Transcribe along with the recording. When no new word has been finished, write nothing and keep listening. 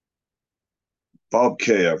Bob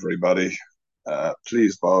K, everybody.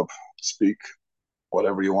 Please, Bob, speak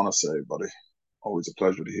whatever you want to say, buddy. Always a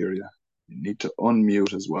pleasure to hear you. You need to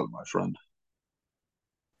unmute as well, my friend.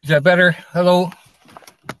 Is that better? Hello.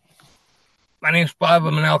 My name's Bob.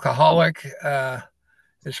 I'm an alcoholic.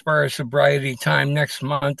 As far as sobriety time, next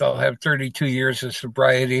month I'll have 32 years of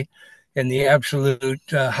sobriety. And the absolute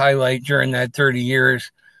highlight during that 30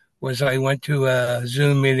 years was I went to a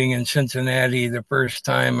Zoom meeting in Cincinnati the first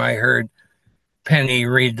time I heard Penny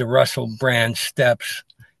read the Russell Brand steps.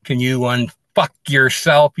 Can you unfuck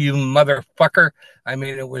yourself, you motherfucker? I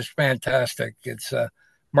mean, it was fantastic. It's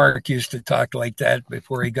Mark used to talk like that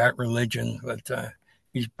before he got religion, but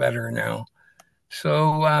he's better now.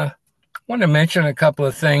 So I want to mention a couple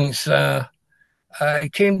of things. I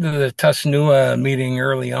came to the Tusnua meeting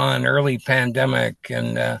early pandemic,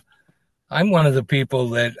 and I'm one of the people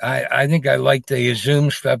that I think I like the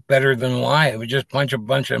Zoom stuff better than live. We just punch a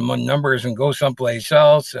bunch of numbers and go someplace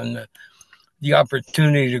else. And the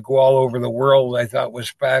opportunity to go all over the world I thought was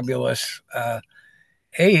fabulous.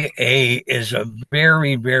 AA is a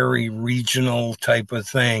very, very regional type of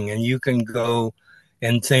thing. And you can go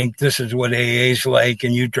and think this is what AA is like,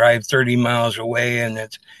 and you drive 30 miles away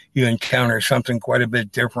and you encounter something quite a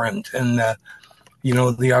bit different. And,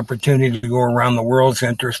 the opportunity to go around the world is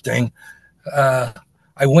interesting.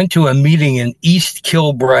 I went to a meeting in East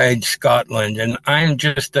Kilbride, Scotland, and I'm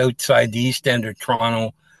just outside the East End of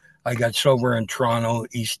Toronto. I got sober in Toronto,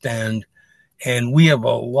 East End, and we have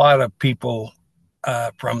a lot of people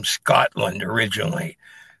from Scotland originally.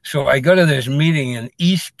 So I go to this meeting in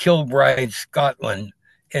East Kilbride, Scotland,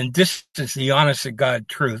 and this is the honest to God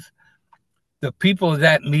truth. The people at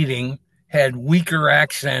that meeting had weaker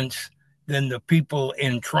accents than the people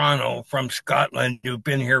in Toronto from Scotland who've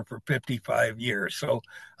been here for 55 years. So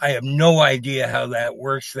I have no idea how that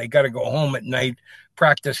works. They got to go home at night,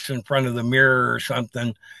 practice in front of the mirror or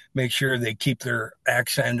something, make sure they keep their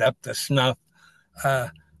accent up to snuff.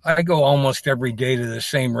 I go almost every day to the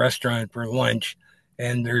same restaurant for lunch,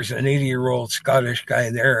 and there's an 80-year-old Scottish guy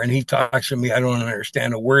there, and he talks to me. I don't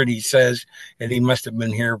understand a word he says, and he must have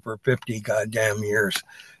been here for 50 goddamn years.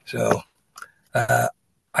 So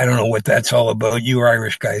I don't know what that's all about. You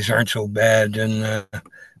Irish guys aren't so bad, and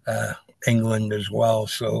England as well.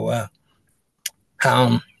 So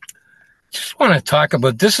just want to talk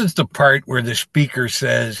about, this is the part where the speaker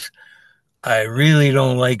says, I really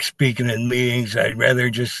don't like speaking in meetings. I'd rather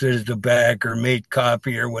just sit at the back or make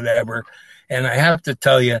coffee or whatever. And I have to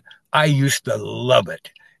tell you, I used to love it.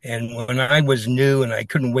 And when I was new and I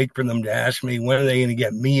couldn't wait for them to ask me, when are they going to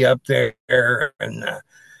get me up there? And, a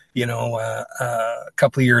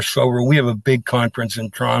couple of years sober, we have a big conference in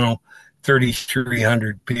Toronto,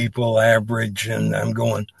 3,300 people average. And I'm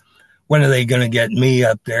going, when are they going to get me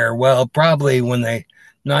up there? Well, probably when they,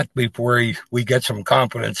 not before we get some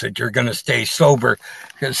confidence that you're going to stay sober,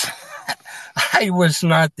 because I was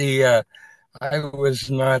not the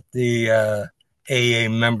AA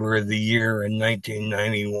member of the year in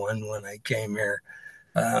 1991 when I came here.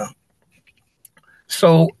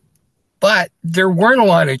 But there weren't a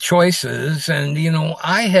lot of choices, and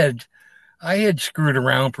I had screwed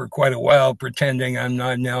around for quite a while, pretending I'm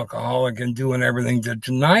not an alcoholic and doing everything to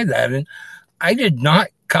deny that. And I did not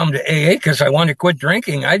come to AA because I wanted to quit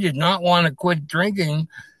drinking. I did not want to quit drinking.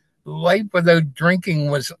 Life without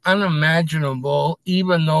drinking was unimaginable,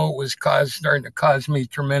 even though it was starting to cause me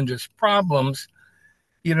tremendous problems.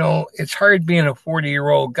 It's hard being a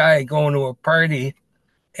 40-year-old guy going to a party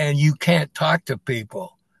and you can't talk to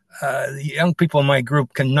people. The young people in my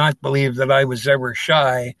group cannot believe that I was ever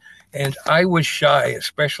shy, and I was shy,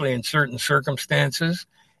 especially in certain circumstances,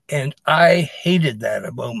 and I hated that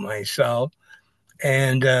about myself.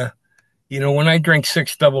 And, when I drink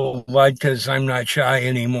 6 double vodkas, I'm not shy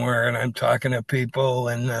anymore, and I'm talking to people.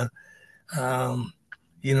 And,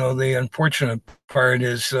 the unfortunate part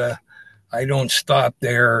is I don't stop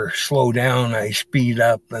there or slow down. I speed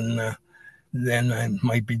up, and then I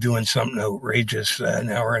might be doing something outrageous an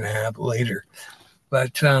hour and a half later.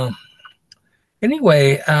 But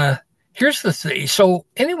anyway, here's the thing. So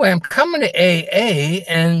anyway, I'm coming to AA,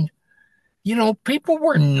 and people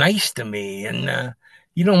were nice to me, and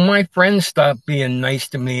my friends stopped being nice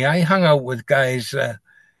to me. I hung out with guys,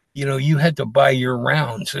 you had to buy your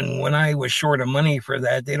rounds, and when I was short of money for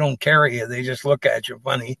that, they don't carry you. They just look at you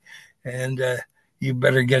funny, and you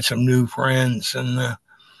better get some new friends. And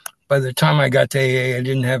by the time I got to AA, I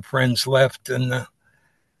didn't have friends left, and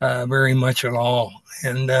very much at all.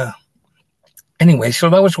 And anyway, so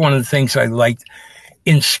that was one of the things I liked,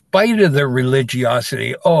 in spite of the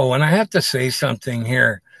religiosity. Oh, and I have to say something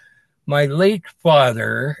here. My late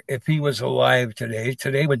father, if he was alive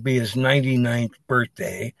today would be his 99th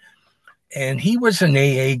birthday. And he was an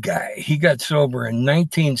AA guy. He got sober in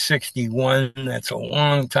 1961. That's a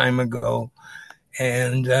long time ago.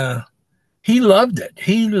 And he loved it.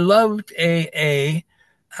 He loved AA.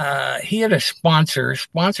 He had a sponsor.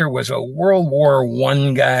 Sponsor was a World War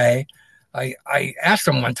I guy. I asked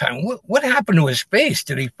him one time, what happened to his face?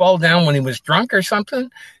 Did he fall down when he was drunk or something?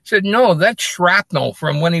 He said, no, that's shrapnel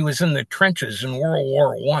from when he was in the trenches in World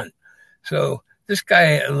War I. So this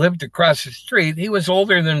guy lived across the street. He was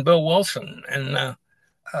older than Bill Wilson. And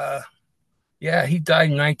uh, yeah, he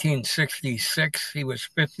died in 1966. He was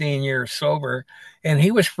 15 years sober, and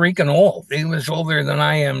he was freaking old. He was older than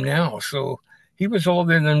I am now. So he was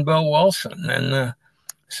older than Bill Wilson. And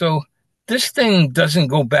so this thing doesn't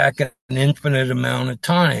go back an infinite amount of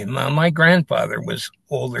time. My grandfather was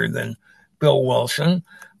older than Bill Wilson.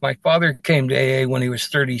 My father came to AA when he was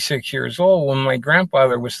 36 years old. When my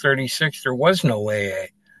grandfather was 36, there was no AA.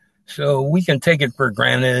 So we can take it for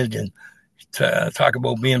granted and to talk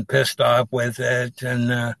about being pissed off with it.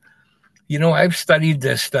 And, I've studied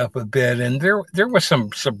this stuff a bit, and there was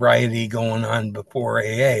some sobriety going on before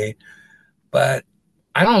AA, but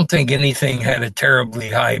I don't think anything had a terribly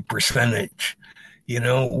high percentage.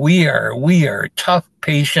 We are tough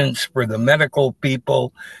patients for the medical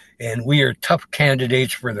people, and we are tough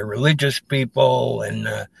candidates for the religious people.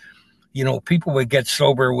 And people would get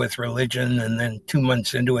sober with religion, and then 2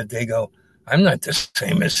 months into it, they go, "I'm not the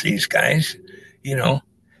same as these guys." You know,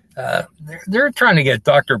 they're trying to get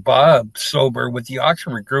Dr. Bob sober with the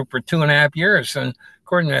Oxford group for 2.5 years, and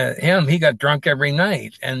according to him, he got drunk every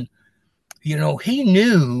night. And he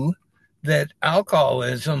knew that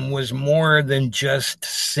alcoholism was more than just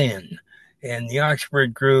sin. And the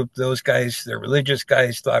Oxford group, those guys, the religious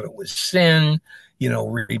guys, thought it was sin.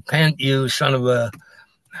 Repent, you son of a.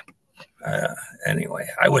 Anyway,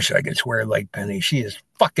 I wish I could swear like Penny. She is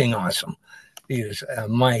fucking awesome. She is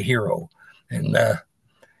my hero. And,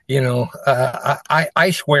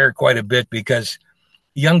 I swear quite a bit because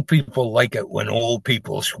young people like it when old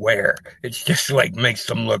people swear. It's just like makes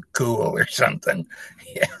them look cool or something.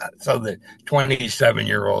 Yeah. So the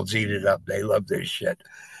 27-year-olds eat it up. They love this shit.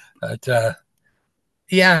 But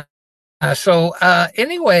yeah.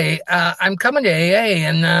 Anyway, I'm coming to AA,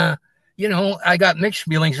 and I got mixed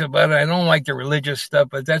feelings about it. I don't like the religious stuff,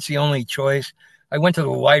 but that's the only choice. I went to the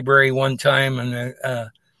library one time, and I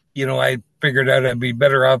figured out I'd be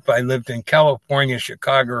better off if I lived in California,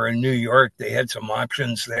 Chicago, or New York. They had some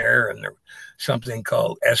options there, and there was something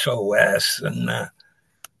called SOS, and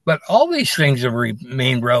but all these things have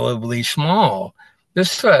remained relatively small.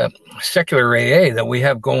 This secular AA that we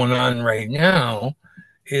have going on right now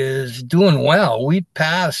is doing well. We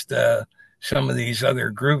passed some of these other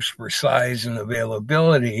groups for size and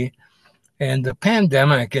availability. And the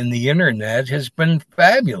pandemic and the internet has been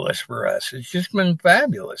fabulous for us. It's just been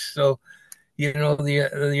fabulous. So,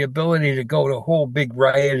 the ability to go to a whole big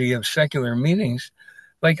variety of secular meetings.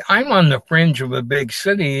 Like I'm on the fringe of a big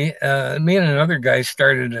city. Me and another guy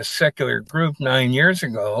started a secular group 9 years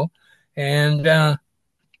ago. And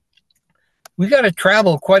we got to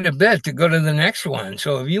travel quite a bit to go to the next one.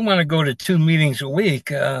 So if you want to go to 2 meetings a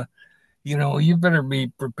week, you better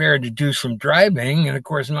be prepared to do some driving. And of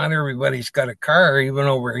course, not everybody's got a car, even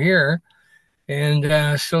over here.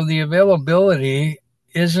 And so the availability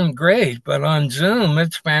isn't great, but on Zoom,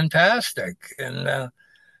 it's fantastic. And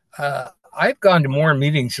I've gone to more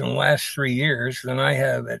meetings in the last 3 years than I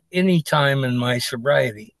have at any time in my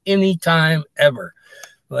sobriety, any time ever.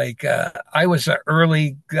 Like I was an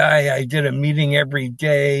early guy. I did a meeting every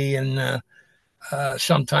day, and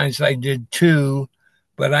sometimes I did two,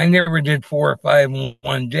 but I never did 4 or 5 in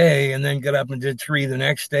one day, and then got up and did three the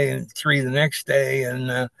next day and three the next day.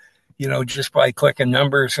 And, just by clicking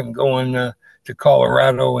numbers and going to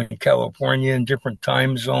Colorado and California in different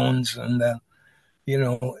time zones. And,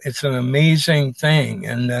 it's an amazing thing.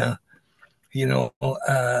 And, I'm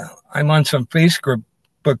on some Facebook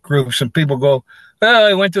groups, and people go, "Well,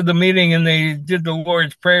 I went to the meeting and they did the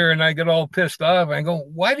Lord's Prayer and I got all pissed off." I go,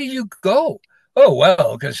 "Why did you go?" "Oh,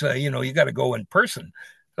 well, because, you got to go in person."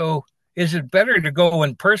 So is it better to go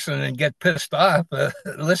in person and get pissed off,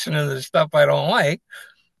 listen to the stuff I don't like,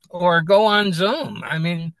 or go on Zoom? I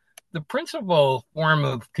mean, the principal form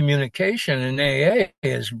of communication in AA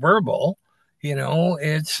is verbal.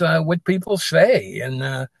 It's what people say. And,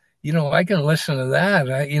 I can listen to that.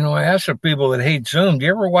 I ask the people that hate Zoom, "Do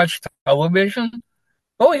you ever watch television?"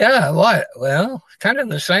 "Oh, yeah, a lot." Well, kind of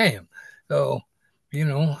the same. So, you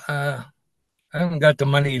know, uh, I haven't got the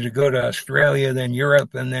money to go to Australia, then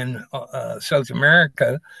Europe, and then South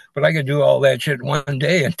America, but I could do all that shit one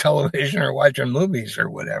day in television or watching movies or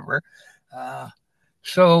whatever. Uh,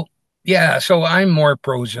 so, yeah, so I'm more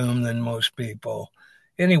pro Zoom than most people.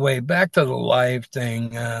 Anyway, back to the live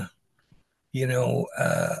thing. You know,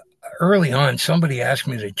 early on, somebody asked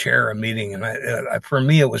me to chair a meeting, and for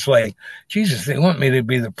me, it was like, Jesus, they want me to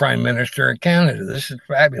be the Prime Minister of Canada. This is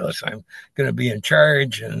fabulous. I'm going to be in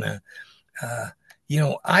charge. And, uh,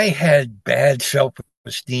 I had bad self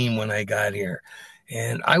esteem when I got here.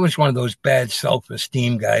 And I was one of those bad self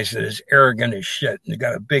esteem guys that is arrogant as shit and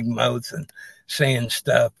got a big mouth and saying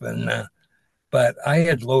stuff. But I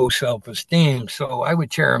had low self esteem. So I would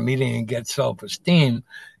chair a meeting and get self esteem.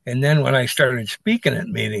 And then when I started speaking at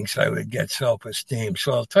meetings, I would get self esteem.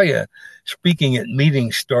 So I'll tell you, speaking at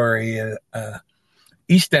meeting story,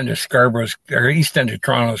 East End of Scarborough's, or East End of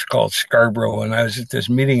Toronto is called Scarborough. And I was at this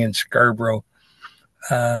meeting in Scarborough,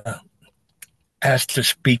 asked to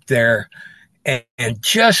speak there. And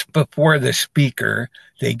just before the speaker,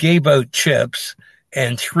 they gave out chips,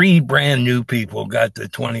 and 3 brand new people got the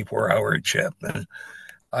 24-hour chip. And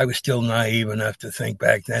I was still naive enough to think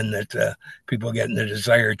back then that people getting the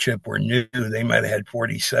desired chip were new. They might have had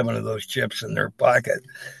 47 of those chips in their pocket.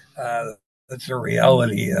 That's the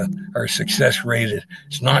reality. Our success rate,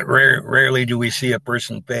 it's not rare. Rarely do we see a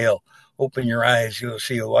person fail. Open your eyes. You'll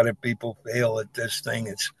see a lot of people fail at this thing.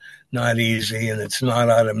 It's not easy and it's not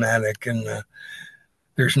automatic. And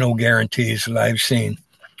there's no guarantees that I've seen.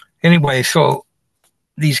 Anyway, so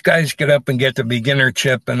these guys get up and get the beginner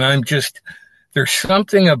chip, and there's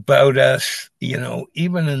something about us,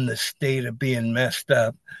 even in the state of being messed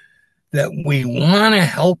up, that we want to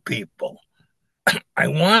help people. I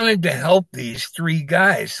wanted to help these 3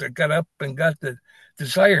 guys that got up and got the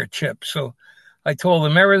desired chip. So I told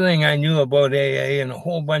them everything I knew about AA and a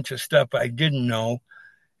whole bunch of stuff I didn't know.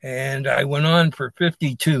 And I went on for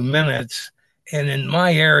 52 minutes. And in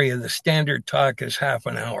my area, the standard talk is half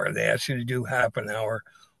an hour. They ask you to do half an hour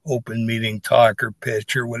open meeting talk or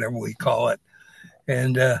pitch or whatever we call it.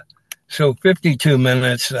 And so 52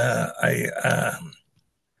 minutes,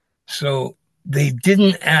 so they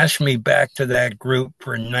didn't ask me back to that group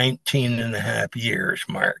for 19 and a half years,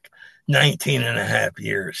 Mark. 19 and a half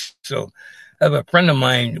years. So I have a friend of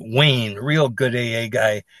mine, Wayne, real good AA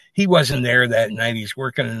guy. He wasn't there that night. He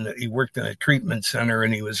worked in a treatment center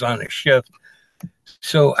and he was on a shift.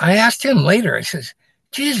 So I asked him later, I says,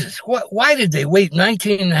 Jesus, why did they wait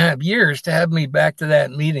 19 and a half years to have me back to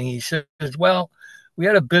that meeting? He says, well, we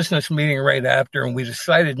had a business meeting right after and we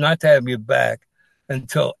decided not to have you back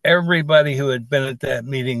until everybody who had been at that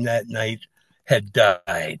meeting that night had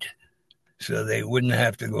died. So they wouldn't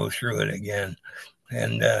have to go through it again.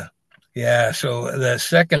 And so the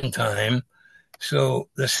second time,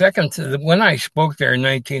 when I spoke there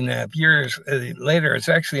 19 and a half years later, it's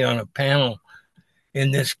actually on a panel,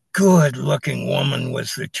 and this good looking woman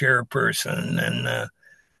was the chairperson.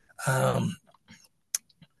 And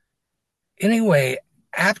anyway,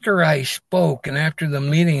 after I spoke and after the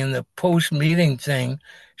meeting and the post meeting thing,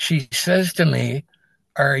 she says to me,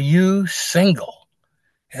 "Are you single?"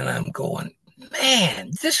 And I'm going,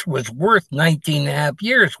 man, this was worth 19 and a half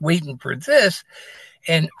years waiting for this.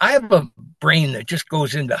 And I have a brain that just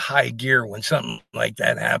goes into high gear when something like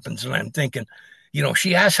that happens. And I'm thinking,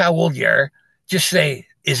 she asks how old you are. Just say,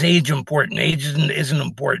 is age important? Age isn't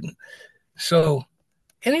important. So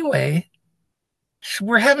anyway,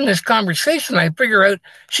 we're having this conversation. I figure out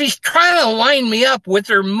she's trying to line me up with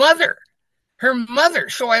her mother.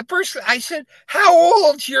 So I said, how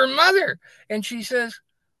old's your mother? And she says,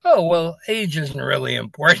 oh, well, age isn't really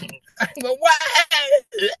important. I go, what?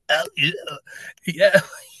 Yeah,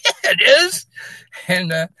 it is.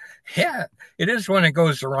 And it is when it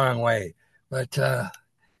goes the wrong way. But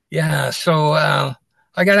so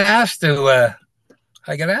I got asked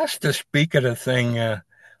to speak at a thing.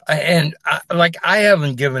 I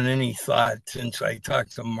haven't given any thought since I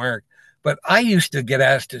talked to Mark, but I used to get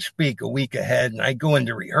asked to speak a week ahead, and I go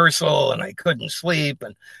into rehearsal and I couldn't sleep,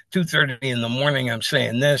 and 2:30 in the morning I'm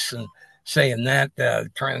saying this and saying that,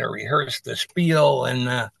 trying to rehearse the spiel.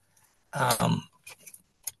 And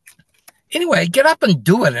anyway, I get up and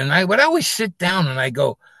do it, and I would always sit down and I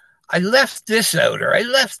go, I left this out or I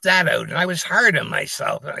left that out, and I was hard on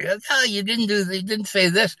myself. And I go, oh, you didn't say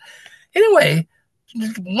this. Anyway,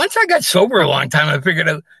 once I got sober a long time, I figured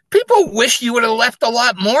out people wish you would have left a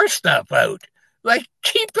lot more stuff out. Like,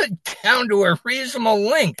 keep it down to a reasonable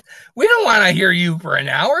length. We don't want to hear you for an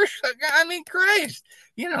hour. I mean, Christ,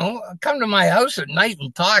 come to my house at night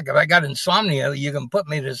and talk. If I got insomnia, you can put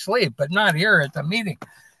me to sleep, but not here at the meeting.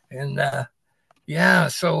 And Yeah.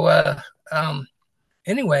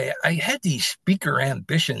 Anyway, I had these speaker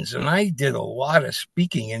ambitions and I did a lot of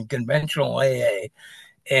speaking in conventional AA.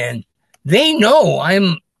 And they know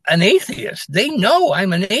I'm an atheist. They know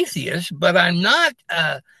I'm an atheist, but I'm not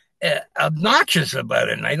obnoxious about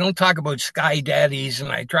it. And I don't talk about sky daddies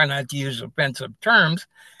and I try not to use offensive terms.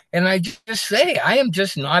 And I just say, I am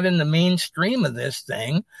just not in the mainstream of this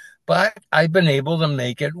thing, but I've been able to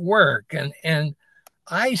make it work. And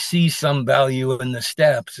I see some value in the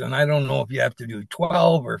steps. And I don't know if you have to do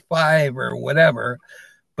 12 or 5 or whatever,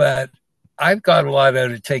 but I've got a lot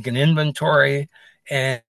out of taking inventory,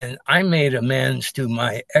 and I made amends to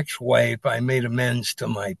my ex-wife. I made amends to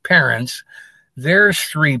my parents. There's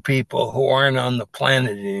 3 people who aren't on the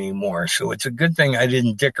planet anymore. So it's a good thing I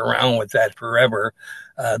didn't dick around with that forever,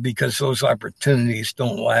 because those opportunities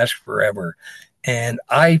don't last forever. And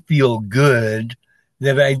I feel good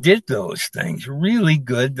that I did those things, really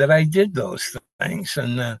good that I did those things.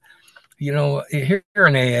 And, here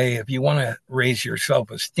in AA, if you want to raise your self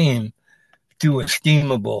esteem, do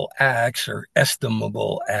esteemable acts or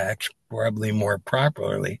estimable acts, probably more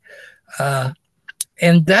properly.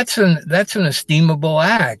 And that's an esteemable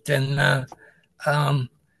act. And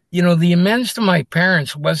the amends to my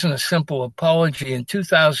parents wasn't a simple apology. In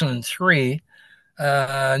 2003,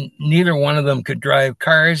 neither one of them could drive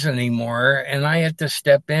cars anymore, and I had to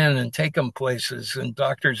step in and take them places and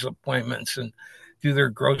doctor's appointments and do their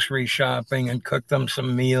grocery shopping and cook them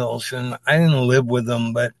some meals. And I didn't live with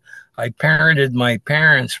them, but I parented my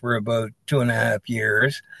parents for about 2.5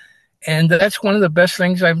 years. And that's one of the best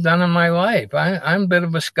things I've done in my life. I'm a bit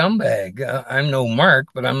of a scumbag. I'm no Mark,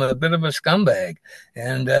 but I'm a bit of a scumbag.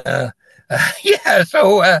 And yeah,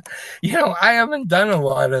 so, I haven't done a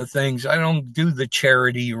lot of things. I don't do the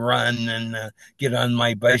charity run and get on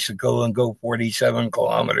my bicycle and go 47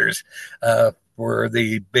 kilometers for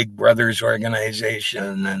the Big Brothers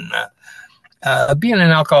organization. And being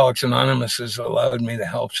an Alcoholics Anonymous has allowed me to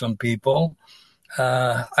help some people.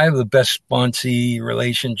 I have the best sponsee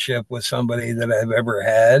relationship with somebody that I've ever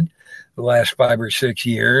had the last 5 or 6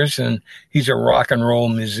 years. And he's a rock and roll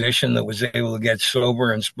musician that was able to get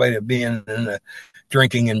sober in spite of being in a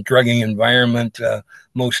drinking and drugging environment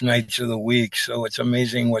most nights of the week. So it's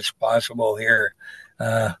amazing what's possible here.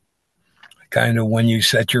 Kind of when you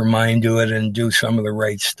set your mind to it and do some of the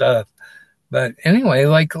right stuff. But anyway,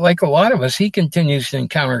 like a lot of us, he continues to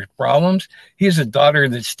encounter problems. He has a daughter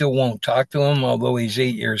that still won't talk to him, although he's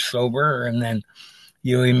 8 years sober. And then,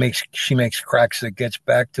 she makes cracks that gets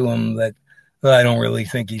back to him that, well, I don't really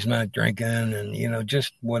think he's not drinking, and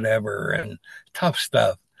just whatever, and tough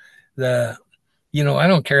stuff. I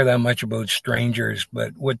don't care that much about strangers,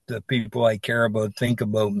 but what the people I care about think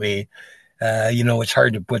about me. It's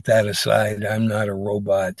hard to put that aside. I'm not a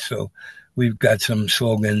robot, so we've got some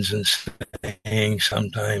slogans and sayings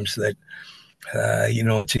sometimes that,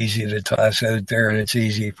 it's easy to toss out there and it's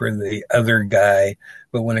easy for the other guy.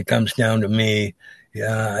 But when it comes down to me,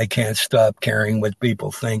 I can't stop caring what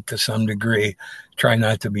people think to some degree. Try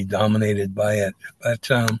not to be dominated by it. But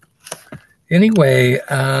anyway,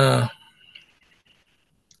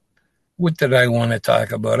 what did I want to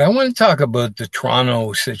talk about? I want to talk about the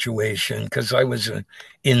Toronto situation because I was an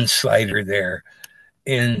insider there.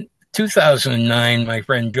 In 2009, my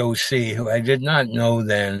friend Joe C., who I did not know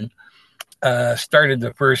then, started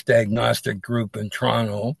the first agnostic group in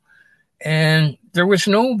Toronto. And there was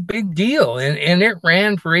no big deal. And it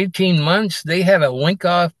ran for 18 months. They had a link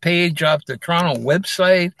off page off the Toronto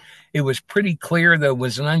website. It was pretty clear that it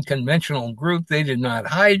was an unconventional group. They did not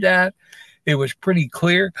hide that. It was pretty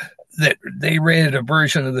clear that they read a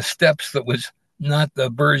version of the steps that was not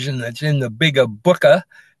the version that's in the bigger booka.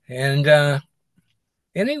 And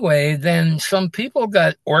anyway, then some people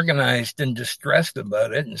got organized and distressed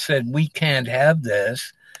about it and said, we can't have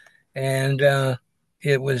this. And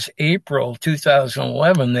it was April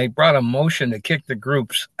 2011. They brought a motion to kick the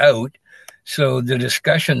groups out. So the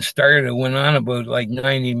discussion started. It went on about like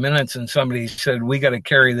 90 minutes, and somebody said, we got to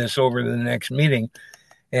carry this over to the next meeting.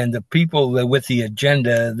 And the people that with the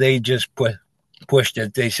agenda, they just pushed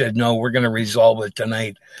it. They said, no, we're going to resolve it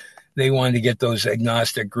tonight. They wanted to get those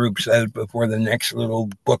agnostic groups out before the next little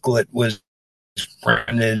booklet was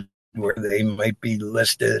printed where they might be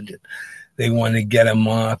listed. They wanted to get them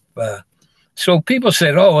off. So people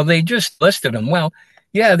said, oh, well, they just listed them. Well,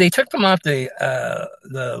 yeah, they took them off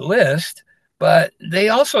the list, but they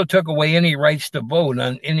also took away any rights to vote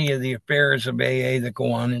on any of the affairs of AA that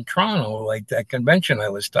go on in Toronto, like that convention I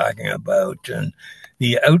was talking about, and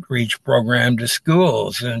the outreach program to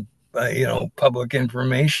schools, and public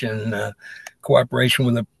information, cooperation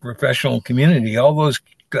with the professional community. All those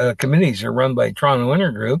committees are run by Toronto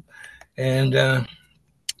Intergroup, And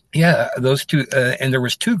those two, and there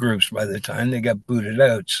was two groups by the time they got booted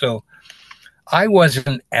out. So I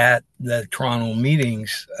wasn't at the Toronto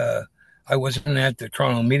meetings. I wasn't at the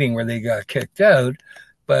Toronto meeting where they got kicked out.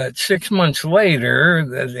 But 6 months later,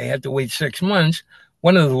 they had to wait 6 months.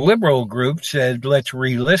 One of the liberal groups said, let's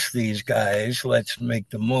relist these guys. Let's make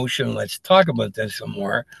the motion. Let's talk about this some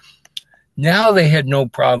more. Now they had no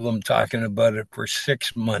problem talking about it for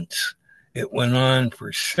 6 months. It went on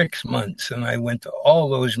for 6 months, and I went to all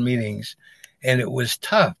those meetings, and it was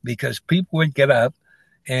tough because people would get up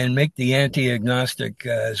and make the anti-agnostic,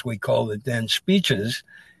 as we called it then, speeches.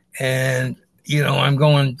 And, I'm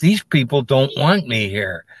going, these people don't want me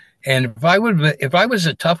here. And if I was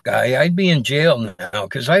a tough guy, I'd be in jail now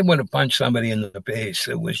because I would have punched somebody in the face.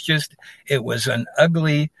 It was an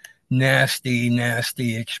ugly, nasty,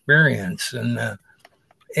 nasty experience. And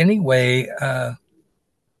anyway,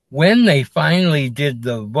 when they finally did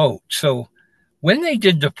the vote, so when they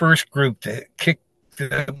did the first group to kick,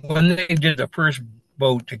 when they did the first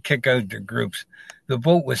vote to kick out the groups, the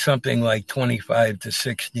vote was something like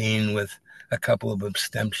 25-16 with a couple of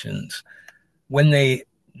abstentions. When they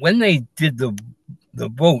did the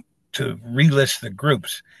vote to relist the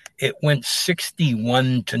groups, it went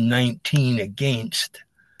 61-19 against.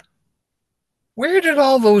 Where did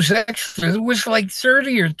all those extras? It was like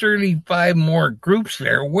 30 or 35 more groups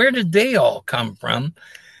there. Where did they all come from?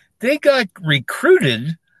 They got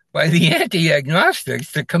recruited by the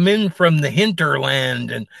anti-agnostics to come in from the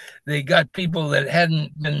hinterland, and they got people that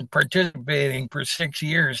hadn't been participating for 6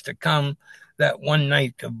 years to come that one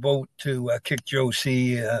night to vote to kick Joe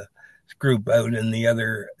C. Group out in the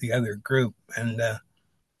other group. And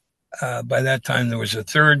by that time, there was a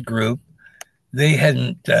third group. They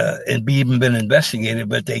hadn't even been investigated,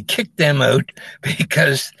 but they kicked them out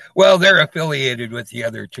because, well, they're affiliated with the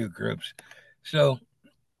other two groups. So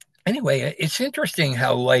anyway, it's interesting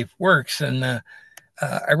how life works. And I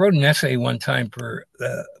wrote an essay one time for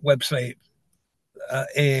the website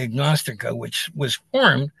Agnostica, which was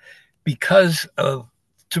formed because of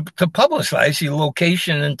to publicize the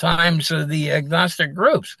location and times of the agnostic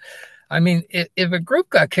groups. I mean, if a group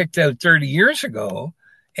got kicked out 30 years ago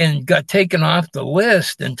and got taken off the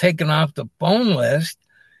list and taken off the phone list,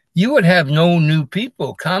 you would have no new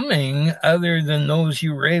people coming other than those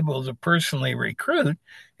you were able to personally recruit.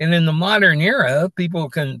 And in the modern era, people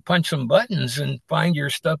can punch some buttons and find your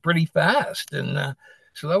stuff pretty fast. And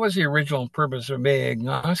so that was the original purpose of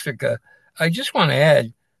Agnostica. I just want to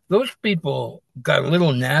add, those people got a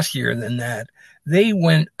little nastier than that. They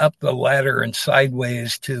went up the ladder and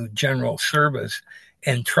sideways to general service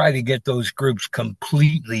and try to get those groups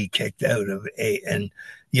completely kicked out of and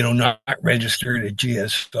not registered at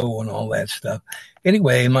GSO and all that stuff.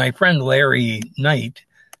 Anyway, my friend Larry Knight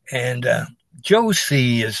and Joe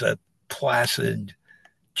C. is a placid,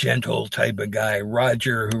 gentle type of guy.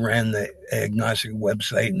 Roger, who ran the agnostic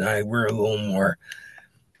website, and I were a little more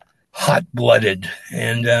hot-blooded.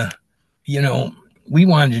 And, we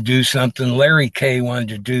wanted to do something. Larry K. wanted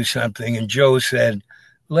to do something, and Joe said,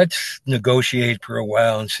 let's negotiate for a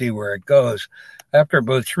while and see where it goes. After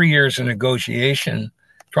about 3 years of negotiation,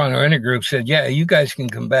 Toronto Intergroup said, yeah, you guys can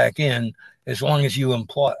come back in as long as you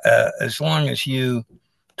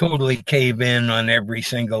totally cave in on every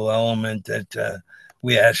single element that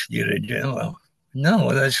we asked you to do. Well,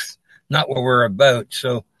 no, that's not what we're about.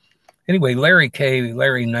 So anyway, Larry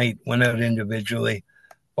Knight went out individually,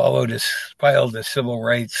 filed a civil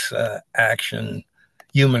rights action,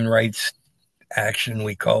 human rights action,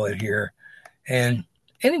 we call it here. And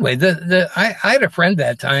anyway, I had a friend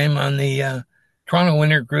that time on the Toronto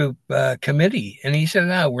Intergroup committee, and he said,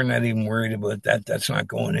 no, we're not even worried about that. That's not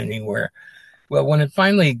going anywhere. Well, when it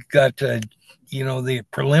finally got to, the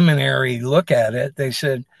preliminary look at it, they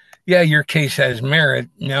said, yeah, your case has merit.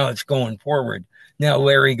 Now it's going forward. Now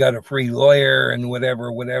Larry got a free lawyer and whatever,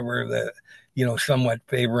 the, somewhat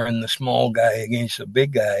favoring the small guy against the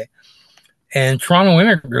big guy. And Toronto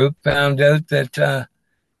Intergroup found out that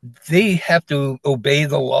they have to obey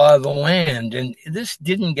the law of the land. And this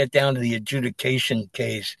didn't get down to the adjudication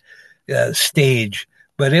case stage,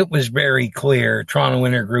 but it was very clear Toronto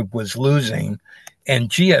Intergroup was losing, and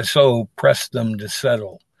GSO pressed them to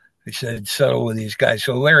settle. They said, settle with these guys.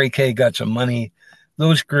 So Larry K. got some money.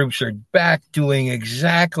 Those groups are back doing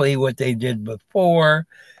exactly what they did before.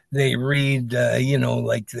 They read,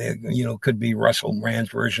 could be Russell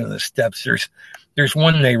Brand's version of the steps. There's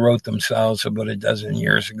one they wrote themselves about a dozen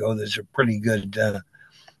years ago. There's a pretty good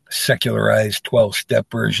secularized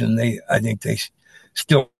 12-step version. I think they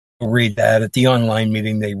still read that. At the online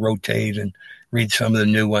meeting, they rotate and read some of the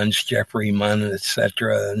new ones, Jeffrey Munn,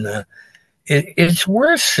 etc. And it's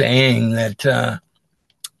worth saying that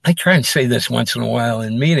I try and say this once in a while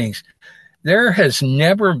in meetings. There has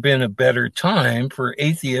never been a better time for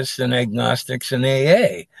atheists and agnostics in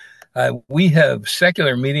AA. We have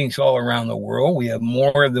secular meetings all around the world. We have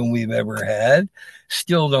more than we've ever had.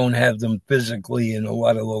 Still don't have them physically in a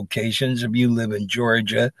lot of locations. If you live in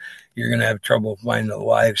Georgia, you're going to have trouble finding a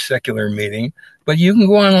live secular meeting. But you can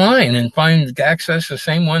go online and find access the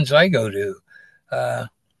same ones I go to.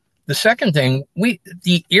 The second thing,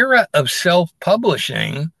 the era of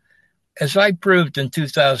self-publishing, as I proved in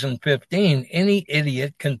 2015, any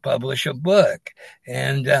idiot can publish a book.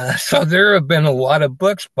 And so there have been a lot of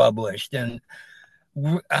books published. And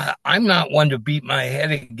I'm not one to beat my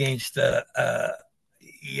head against a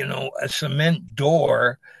cement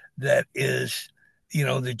door that is, the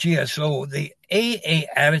GSO, the AA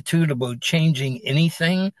attitude about changing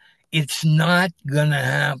anything. It's not going to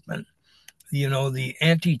happen. The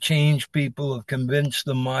anti-change people have convinced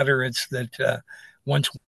the moderates that once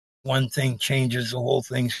one thing changes, the whole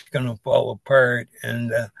thing's going to fall apart.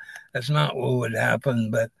 And that's not what would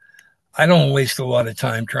happen. But I don't waste a lot of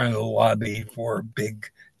time trying to lobby for big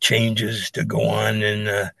changes to go on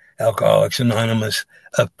in Alcoholics Anonymous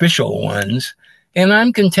official ones. And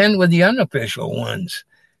I'm content with the unofficial ones.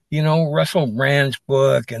 Russell Brand's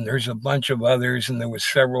book, and there's a bunch of others, and there was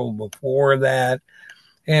several before that.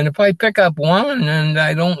 And if I pick up one and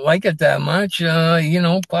I don't like it that much,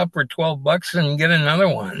 pop for $12 and get another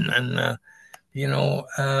one. And,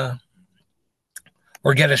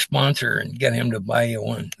 or get a sponsor and get him to buy you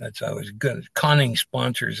one. That's always good. Conning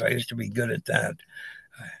sponsors. I used to be good at that.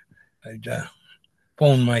 I'd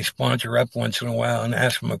phone my sponsor up once in a while and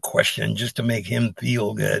ask him a question just to make him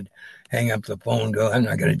feel good. Hang up the phone, go, I'm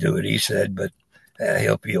not going to do what he said, but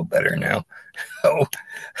he'll feel better now. Oh,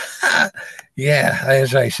 yeah,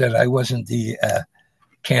 as I said, I wasn't the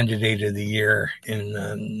candidate of the year in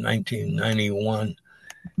 1991.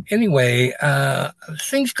 Anyway,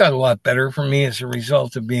 things got a lot better for me as a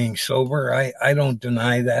result of being sober. I don't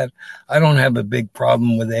deny that. I don't have a big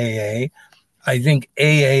problem with AA. I think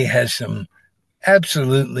AA has some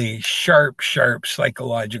absolutely sharp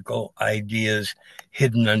psychological ideas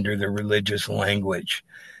hidden under the religious language.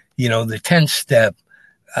 The 10th step,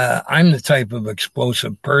 I'm the type of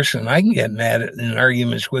explosive person. I can get mad in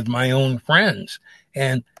arguments with my own friends.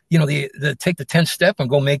 And, the take the 10th step and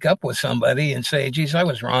go make up with somebody and say, geez, I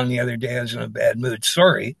was wrong the other day. I was in a bad mood.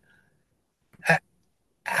 Sorry.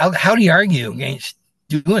 How do you argue against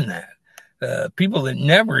doing that? People that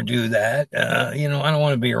never do that, I don't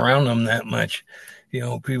want to be around them that much.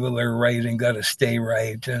 People that are right and got to stay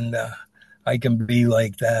right. And I can be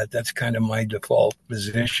like that. That's kind of my default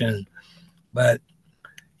position. But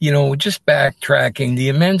just backtracking, the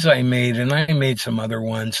amends I made, and I made some other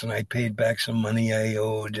ones, and I paid back some money I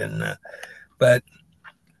owed, but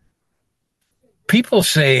people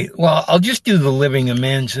say, well, I'll just do the living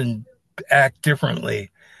amends and act differently.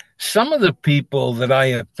 Some of the people that I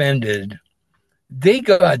offended, they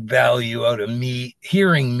got value out of me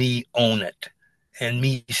hearing me own it and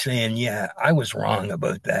me saying, yeah, I was wrong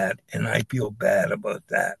about that, and I feel bad about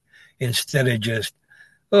that, instead of just,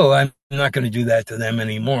 oh, I'm not going to do that to them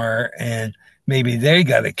anymore. And maybe they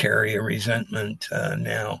got to carry a resentment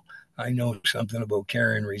now. I know something about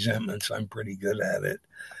carrying resentments. I'm pretty good at it.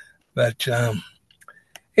 But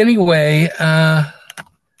anyway,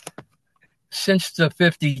 since the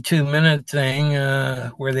 52-minute thing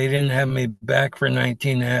where they didn't have me back for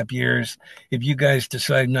 19 and a half years, if you guys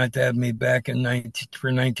decide not to have me back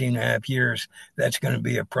for 19 and a half years, that's going to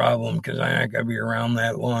be a problem because I'm not going to be around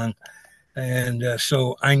that long. And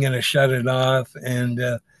so I'm going to shut it off and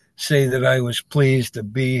say that I was pleased to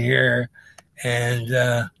be here.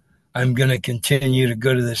 And I'm going to continue to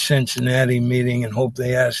go to the Cincinnati meeting and hope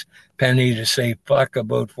they ask Penny to say fuck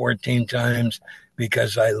about 14 times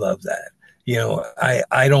because I love that.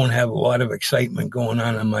 I don't have a lot of excitement going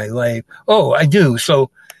on in my life. Oh, I do. So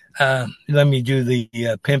let me do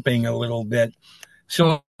the pimping a little bit.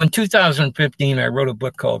 So in 2015, I wrote a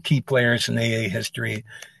book called Key Players in AA History.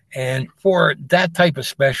 And for that type of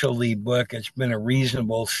specialty book, it's been a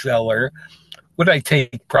reasonable seller. What I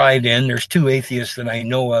take pride in, there's two atheists that I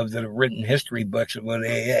know of that have written history books about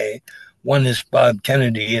AA. One is Bob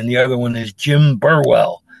Kennedy, and the other one is Jim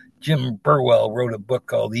Burwell. Jim Burwell wrote a book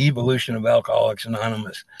called The Evolution of Alcoholics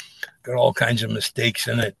Anonymous. Got all kinds of mistakes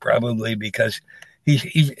in it, probably because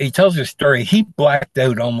he tells a story. He blacked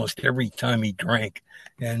out almost every time he drank.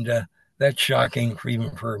 And that's shocking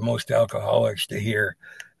even for most alcoholics to hear.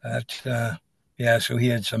 So he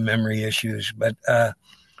had some memory issues. But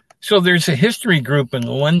so there's a history group in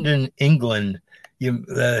London, England.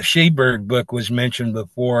 the Sheberg book was mentioned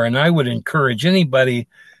before, and I would encourage anybody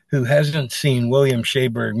who hasn't seen William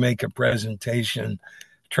Sheberg make a presentation,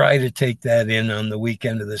 try to take that in on the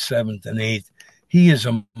weekend of the 7th and 8th. He is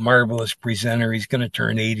a marvelous presenter. He's going to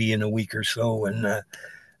turn 80 in a week or so, and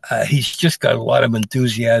he's just got a lot of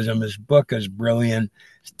enthusiasm. His book is brilliant.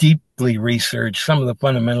 It's deeply researched. Some of the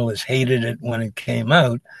fundamentalists hated it when it came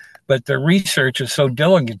out, but the research is so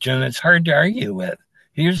diligent, it's hard to argue with.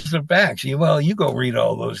 Here's the facts. You go read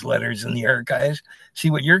all those letters in the archives,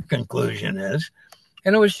 see what your conclusion is.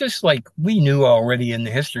 And it was just like we knew already in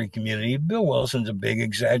the history community, Bill Wilson's a big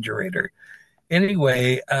exaggerator.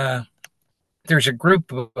 Anyway, there's a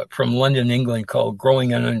group from London, England called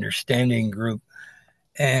Growing and Understanding Group.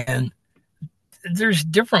 And there's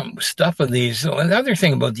different stuff of these. So another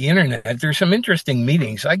thing about the internet, there's some interesting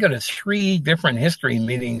meetings. I go to 3 different history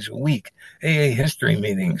meetings a week, AA history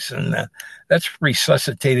meetings, and that's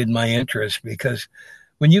resuscitated my interest because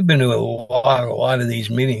when you've been to a lot of these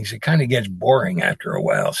meetings, it kind of gets boring after a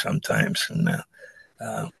while sometimes. And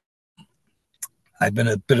I've been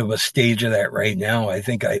a bit of a stage of that right now. I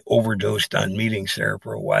think I overdosed on meetings there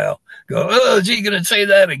for a while. Go, oh, is he going to say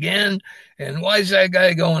that again? And why is that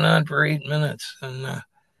guy going on for 8 minutes? And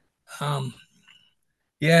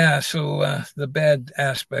so the bad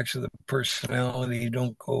aspects of the personality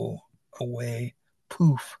don't go away.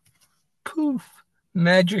 Poof,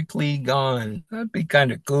 magically gone. That'd be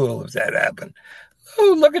kind of cool if that happened.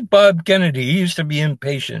 Oh, look at Bob Kennedy. He used to be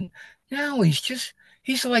impatient. Now he's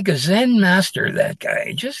like a Zen master, that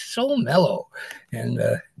guy. Just so mellow. And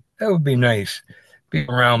that would be nice.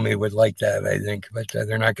 People around me would like that, I think, but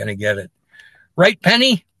they're not going to get it. Right,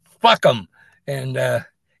 Penny? Fuck them. And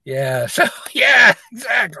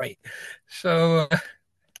exactly. So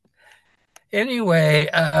anyway,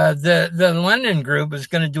 the London group is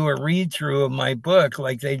going to do a read through of my book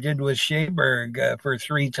like they did with Sheberg for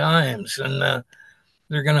 3 times. And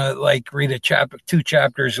they're going to read 2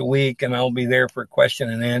 chapters a week, and I'll be there for question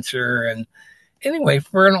and answer. And anyway,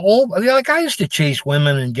 for an old, I used to chase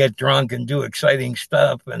women and get drunk and do exciting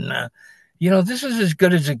stuff. And, this is as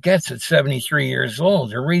good as it gets at 73 years old.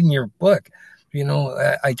 They're reading your book.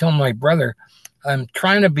 I told my brother, I'm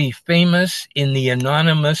trying to be famous in the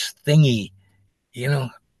anonymous thingy,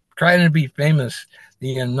 trying to be famous,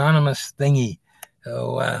 the anonymous thingy.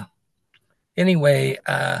 So, anyway,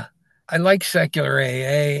 I like secular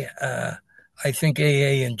AA. I think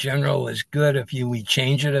AA in general is good if we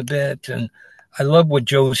change it a bit. And I love what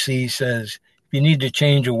Joe C. says. If you need to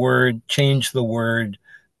change a word, change the word.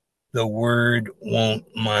 The word won't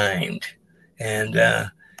mind. And,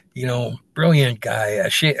 brilliant guy.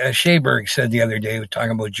 Sheberg said the other day, was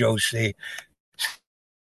talking about Joe C.,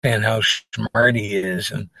 and how smart he is.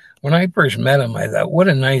 And when I first met him, I thought, what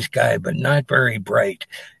a nice guy, but not very bright.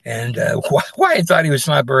 And why I thought he was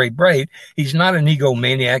not very bright, he's not an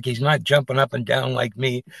egomaniac. He's not jumping up and down like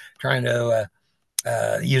me, trying to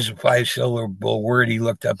use a 5-syllable word he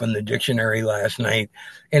looked up in the dictionary last night.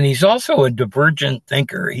 And he's also a divergent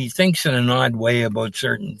thinker. He thinks in an odd way about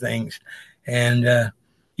certain things. And,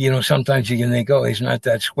 sometimes you can think, oh, he's not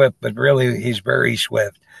that swift, but really he's very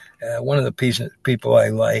swift. One of the people I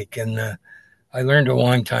like. And I learned a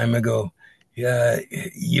long time ago,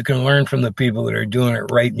 you can learn from the people that are doing it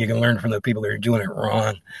right, and you can learn from the people that are doing it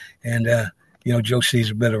wrong. And,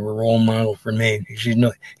 Josie's a bit of a role model for me.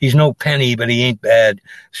 He's no Penny, but he ain't bad.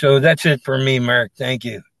 So that's it for me, Mark. Thank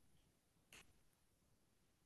you.